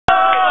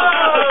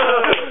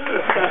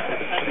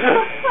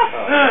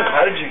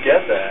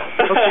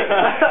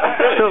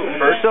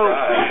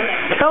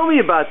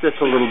about this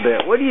a little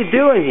bit. What are you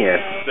doing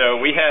here? So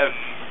we have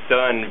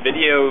done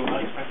video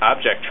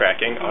object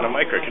tracking on a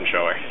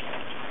microcontroller.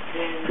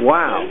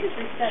 Wow.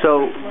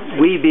 So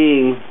we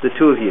being the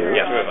two of you.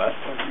 Yeah, two of us.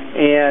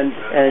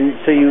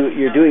 And so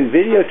you're doing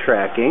video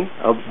tracking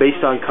based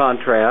on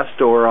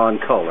contrast or on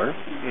color.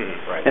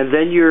 Right. And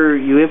then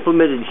you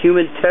implemented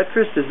Human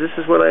Tetris. This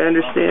is what I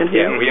understand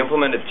here? Yeah, we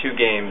implemented two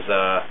games.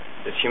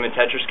 This Human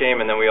Tetris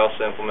game, and then we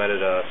also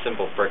implemented a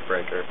simple brick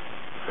breaker,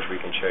 which we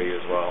can show you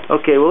as well.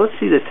 Okay, well let's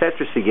see the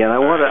Tetris again. I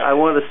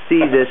want to see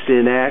this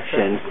in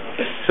action.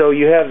 So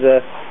you have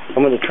the.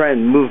 I'm going to try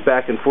and move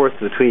back and forth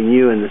between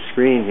you and the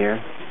screen here.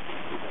 All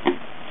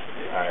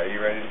right, are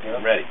you ready to go?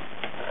 I'm ready.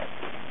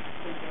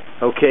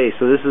 Okay,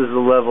 so this is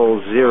the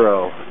level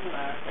 0.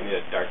 I need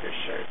a darker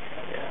shirt.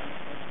 Yeah.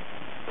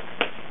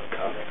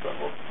 Comic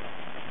level.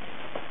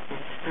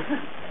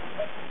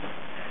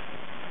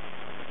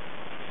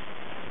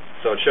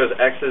 So it shows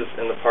X's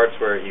in the parts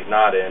where he's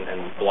not in,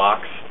 and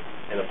blocks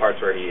in the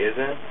parts where he is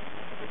in.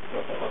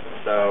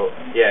 So,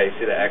 yeah, you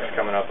see the X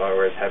coming up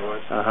where his head was?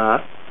 Uh-huh.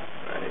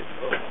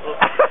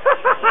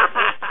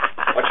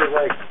 Watch your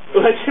legs.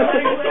 Watch your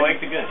legs. The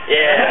legs are good.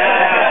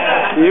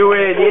 Yeah! You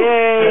win,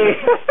 yay!